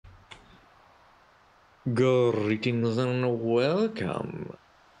Greetings and welcome,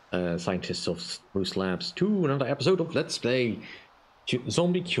 scientists of Spruce Labs, to another episode of Let's Play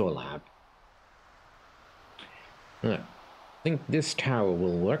Zombie Cure Lab. I think this tower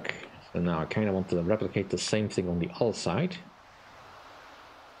will work, so now I kind of want to replicate the same thing on the other side.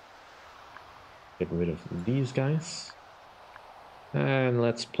 Get rid of these guys, and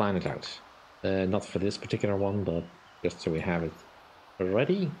let's plan it out. Not for this particular one, but just so we have it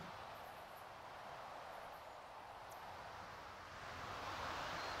ready.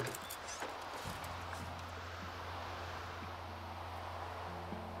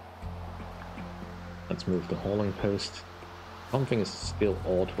 Let's move the hauling post. Something is still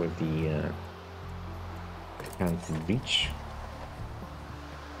odd with the can't reach.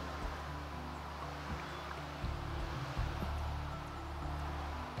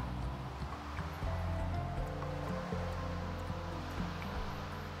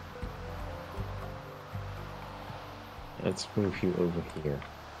 Let's move you over here.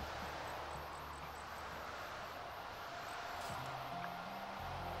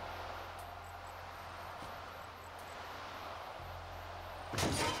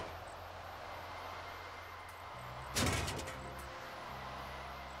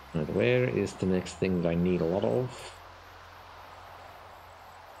 And where is the next thing that I need a lot of?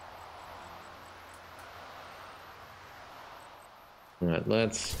 Alright,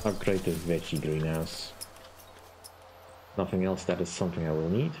 let's upgrade the veggie greenhouse. Nothing else, that is something I will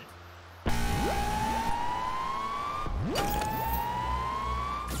need.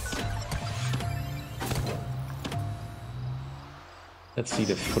 Let's see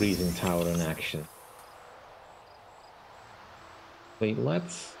the freezing tower in action. Wait,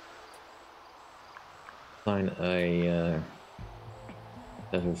 let's find a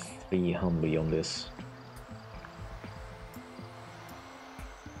level 3 Humvee on this.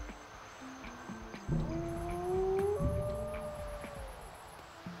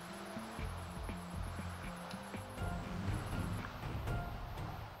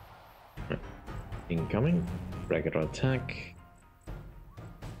 Incoming. Regular attack.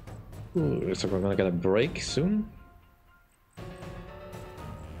 Ooh, so we're gonna get a break soon.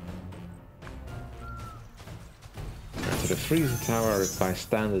 So the freezing tower by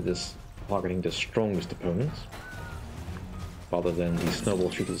standard is targeting the strongest opponents, rather than the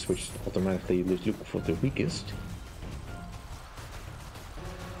snowball shooters which automatically look for the weakest.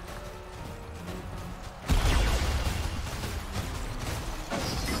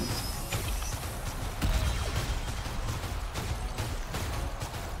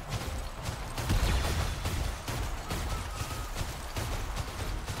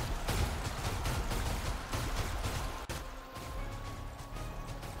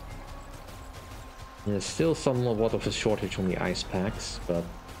 There's still somewhat of a shortage on the ice packs, but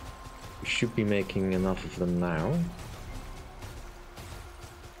we should be making enough of them now.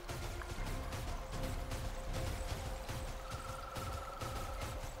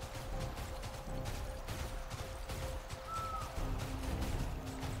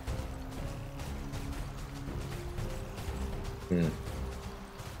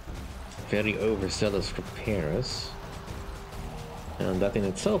 Very overzealous repairers, and that in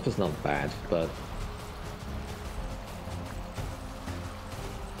itself is not bad, but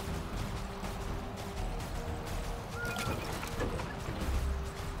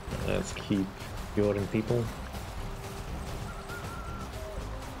let's keep curing people.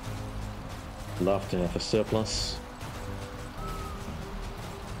 Love to have a surplus.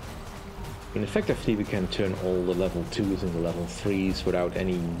 And effectively we can turn all the level 2s into level 3s without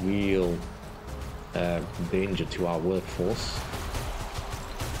any real danger to our workforce.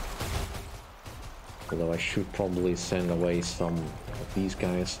 Although I should probably send away some of these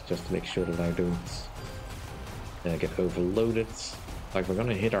guys just to make sure that I don't get overloaded. Like, we're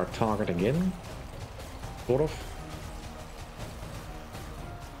gonna hit our target again, sort of.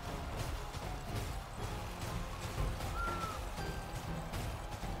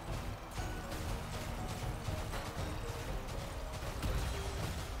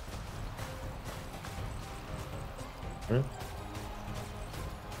 Huh?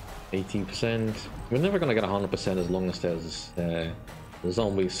 18%. We're never gonna get 100% as long as there's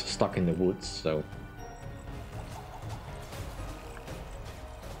zombies stuck in the woods, so.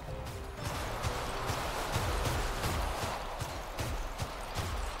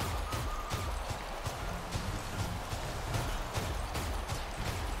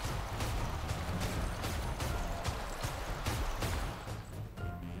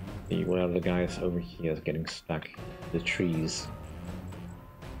 One of the guys over here is getting stuck in the trees.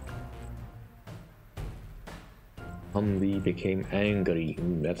 Humvee became angry.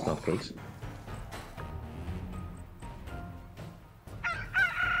 Ooh, that's not great.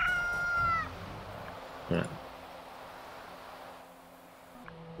 Yeah.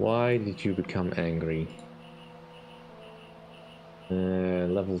 Why did you become angry?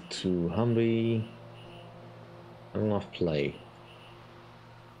 Level 2 Humvee. Not enough play.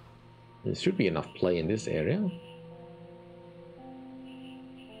 There should be enough play in this area.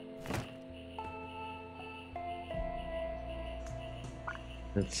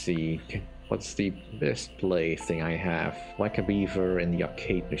 Let's see. What's the best play thing I have? Like a beaver in the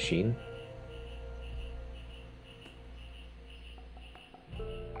arcade machine.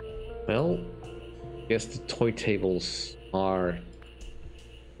 Well, I guess the toy tables are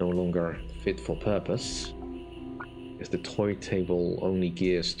no longer fit for purpose. Because the toy table only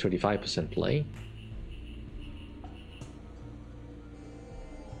gives 35% play.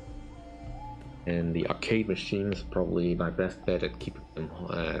 And the arcade machine is probably my best bet at keeping them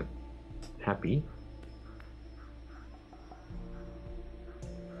happy.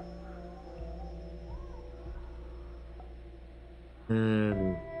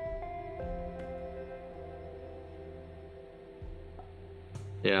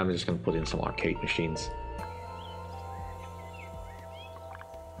 Yeah, I'm just gonna put in some arcade machines.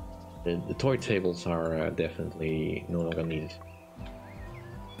 The toy tables are definitely no longer needed.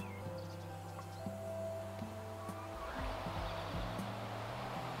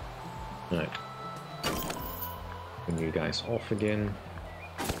 Alright. Bring you guys off again.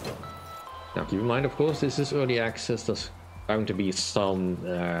 Now keep in mind, of course, this is early access. There's bound to be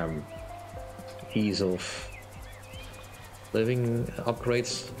some ease of living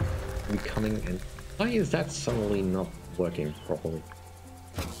upgrades becoming. And why is that suddenly not working properly?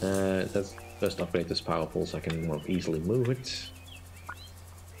 Let's first upgrade this power pole so I can more easily move it.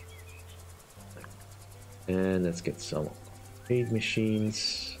 And let's get some arcade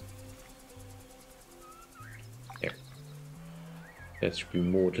machines. There. That should be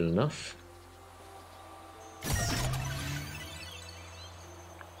more than enough.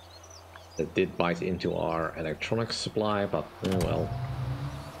 That did bite into our electronics supply, but oh well.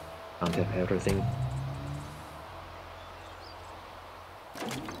 Can't have everything.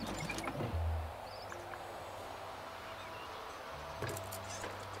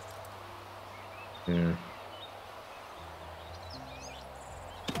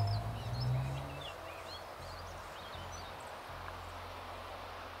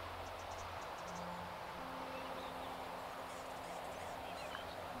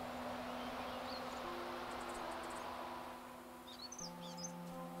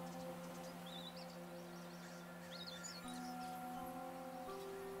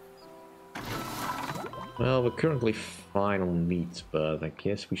 Well, we're currently fine on meat, but I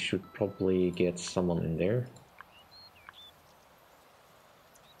guess we should probably get someone in there.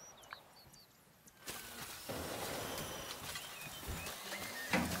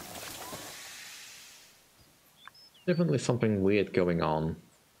 Definitely something weird going on.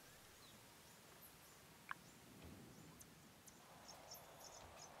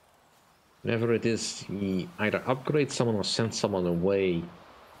 Whenever it is, he either upgrades someone or sends someone away,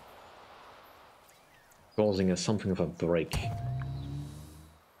 causing something of a break.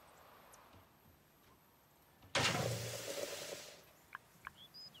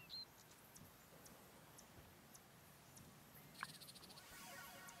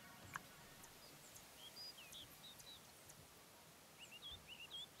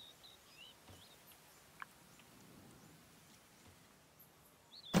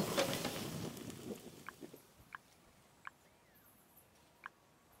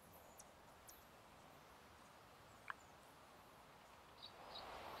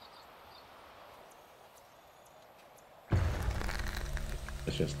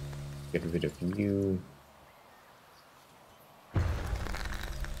 Let's just get rid of you.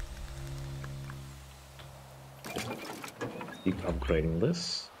 Keep upgrading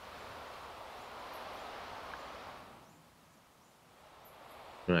this.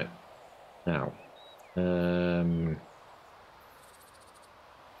 Right. Now. Thing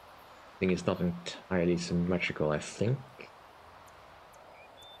is not entirely symmetrical, I think.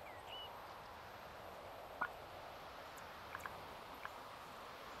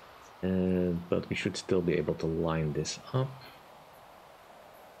 But we should still be able to line this up.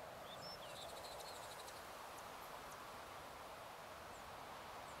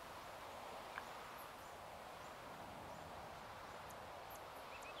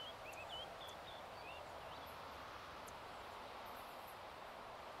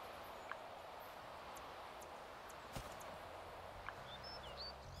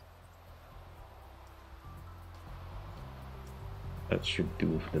 That should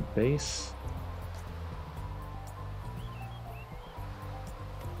do for the base.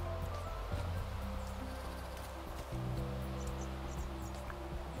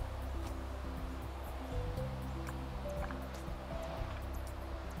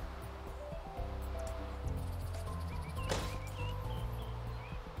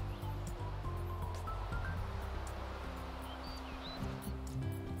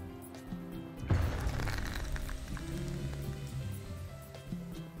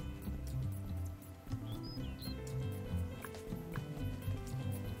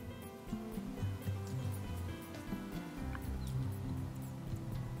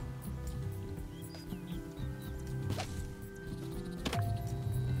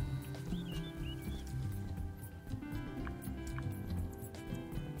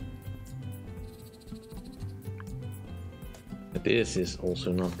 But this is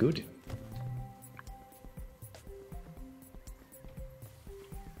also not good.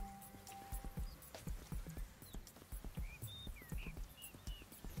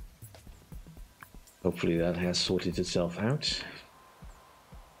 Hopefully that has sorted itself out.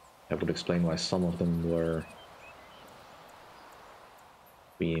 That would explain why some of them were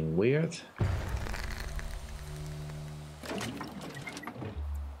being weird.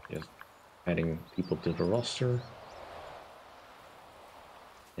 Just adding people to the roster.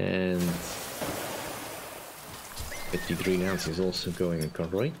 And 53 ounce is also going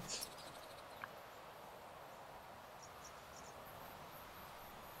great.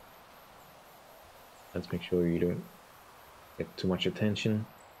 Let's make sure you don't get too much attention.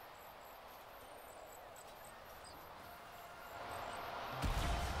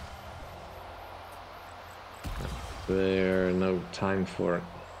 There's no time for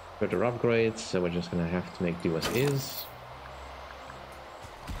further upgrades, so we're just gonna have to make do as is.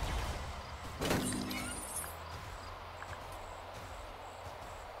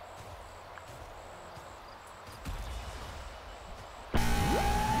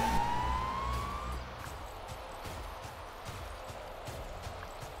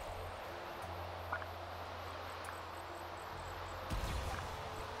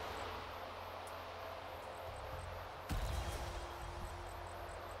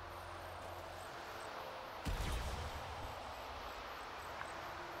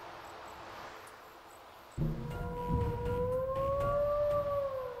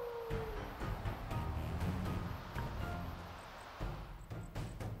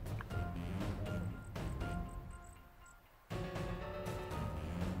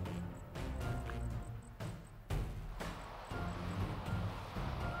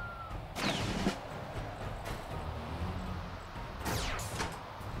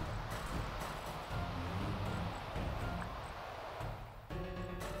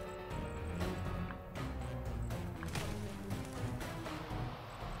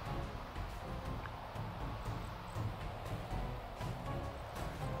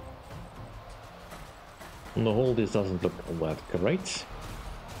 On the whole, this doesn't look all that great.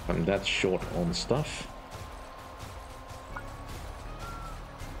 I'm that short on stuff.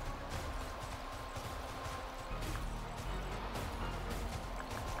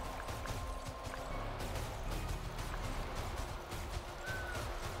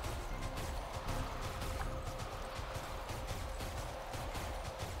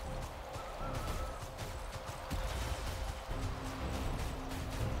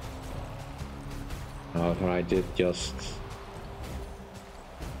 However, I did just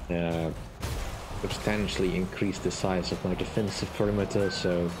substantially increase the size of my defensive perimeter,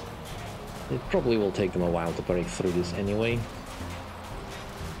 so it probably will take them a while to break through this anyway.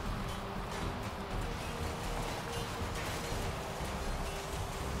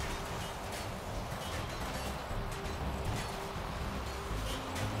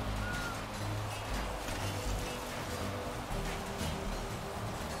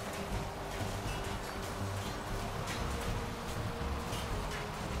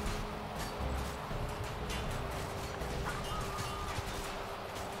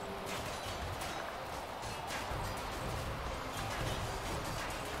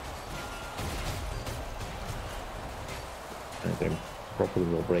 They probably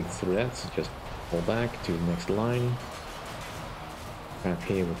will break through that, so just pull back to the next line. Trap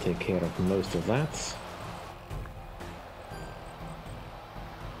here will take care of most of that.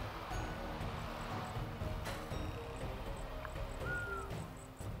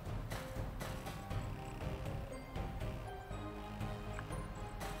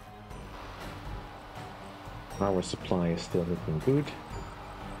 Power supply is still looking good.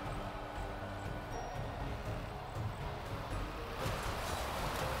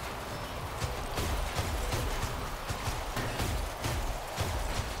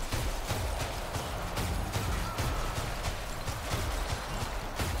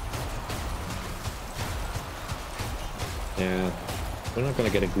 Yeah, we're not gonna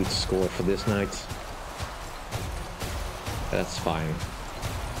get a good score for this night. That's fine.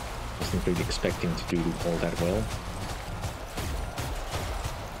 Wasn't really expecting to do all that well.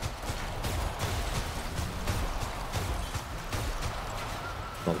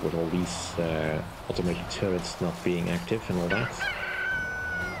 Not with all these automated turrets not being active and all that.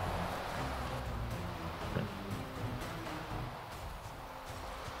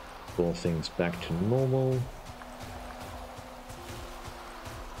 Pull things back to normal.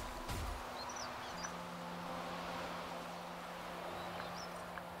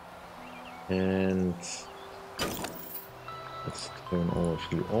 And let's turn all of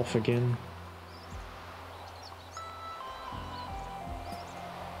you off again.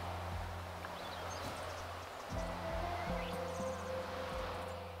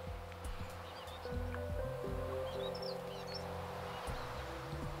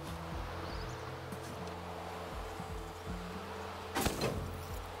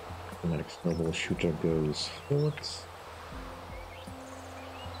 automatic snowball shooter goes forwards.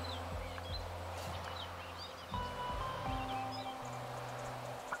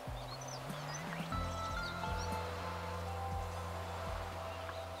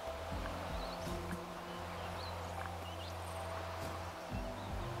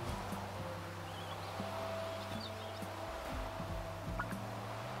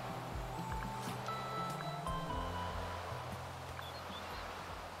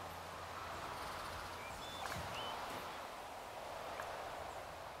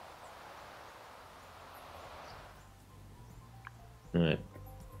 Alright.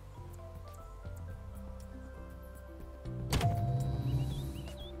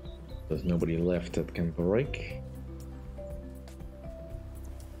 There's nobody left that can break.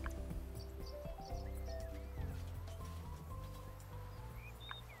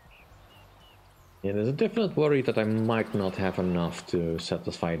 Yeah, there's a definite worry that I might not have enough to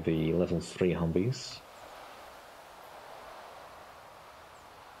satisfy the level 3 Humvees.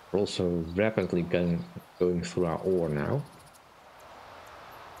 We're also rapidly going through our ore now.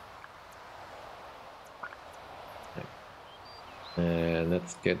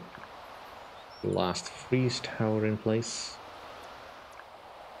 Let's get the last freeze tower in place.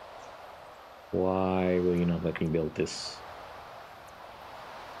 Why will you not let me build this?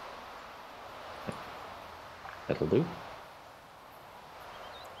 That'll do.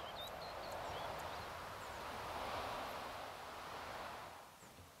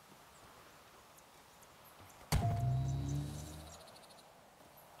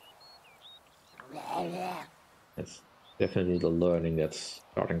 That's definitely the learning that's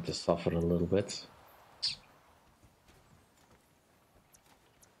starting to suffer a little bit.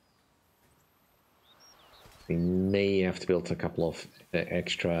 We may have to build a couple of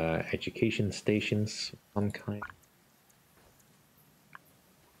extra education stations of some kind.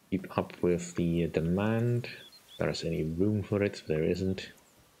 Keep up with the demand. If there's any room for it, there isn't.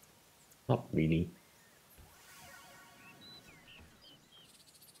 Not really.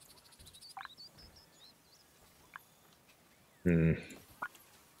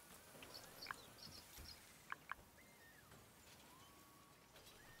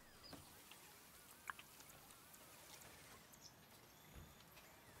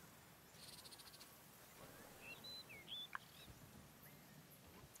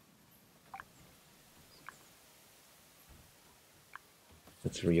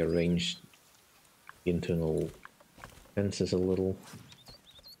 Let's rearrange the internal fences a little.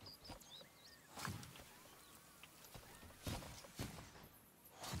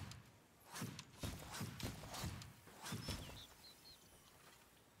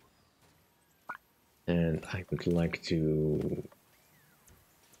 And I would like to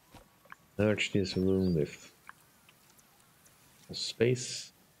merge this room with space.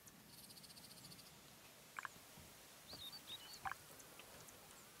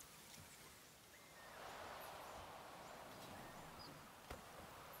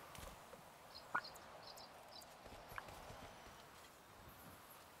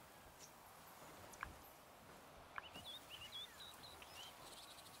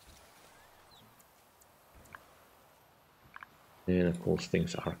 And of course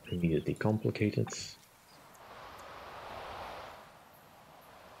things are immediately complicated.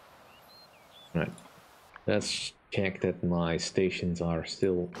 Right, let's check that my stations are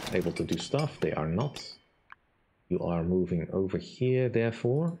still able to do stuff. They are not. You are moving over here,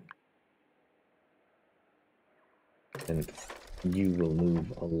 therefore. And you will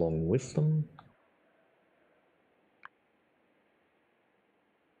move along with them.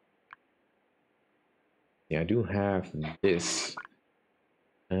 Yeah, I do have this.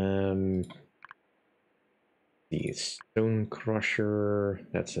 The stone crusher,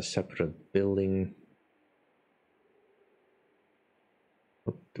 that's a separate building.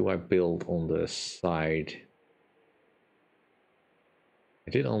 What do I build on the side?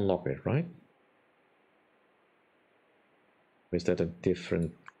 I did unlock it, right? Or is that a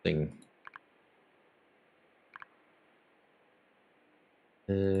different thing?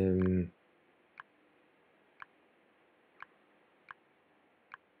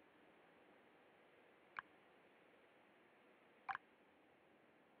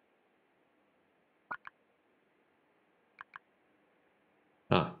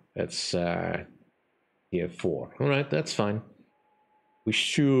 That's tier 4. Alright, that's fine. We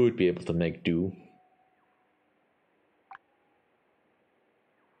should be able to make do.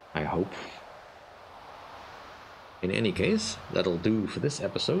 I hope. In any case, that'll do for this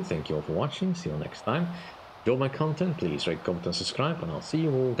episode. Thank you all for watching. See you all next time. If you enjoyed my content, please rate, comment, and subscribe, and I'll see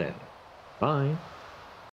you all then. Bye.